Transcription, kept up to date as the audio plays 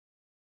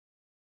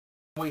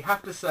We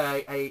have to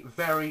say a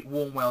very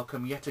warm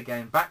welcome yet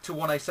again back to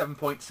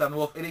 107.7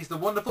 Wolf. It is the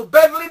wonderful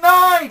Beverley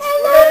Knight!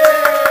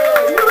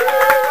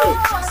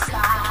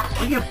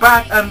 Well, you're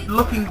back and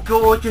looking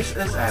gorgeous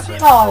as ever.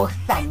 Oh,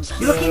 thank you.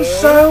 You're looking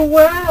so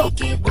well.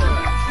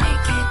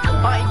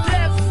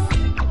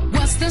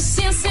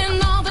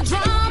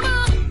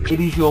 It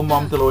is your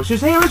mum, Dolores, who's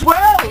here as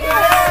well.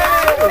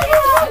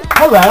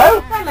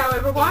 Hello. Hello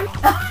everyone.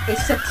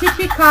 It's a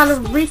typical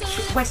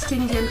rich West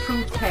Indian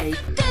fruit cake.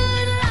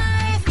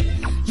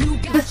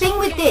 The thing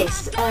with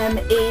this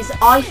is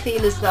I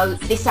feel as though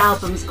this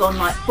album's gone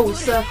like full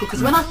circle,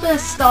 because when I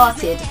first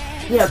started,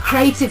 you know,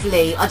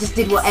 creatively I just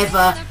did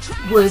whatever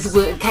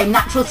came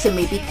natural to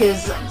me,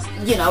 because,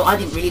 you know, I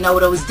didn't really know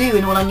what I was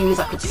doing. All I knew is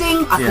I could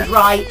sing, I could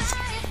write,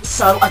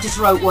 so I just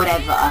wrote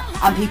whatever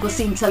and people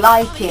seem to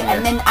like it.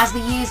 And then as the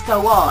years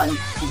go on, and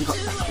you've got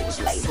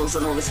record labels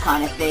and all this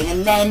kind of thing,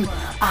 and then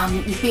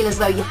you feel as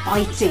though you're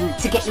fighting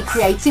to get your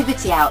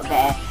creativity out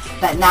there.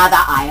 But now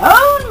that I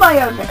own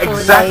my own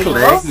record label,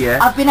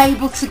 I've been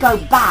able to go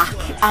back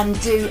and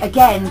do,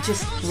 again,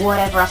 just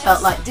whatever I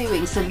felt like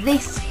doing. So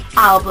this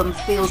album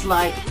feels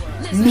like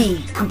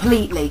me,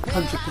 completely,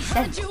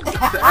 100%.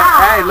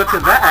 Hey, look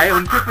at that,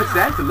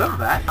 100%, I love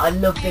that. I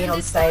love being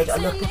on stage, I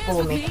love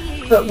performing,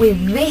 but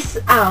with this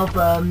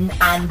album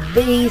and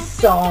these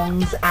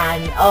songs,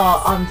 and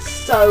I'm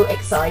so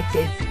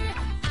excited.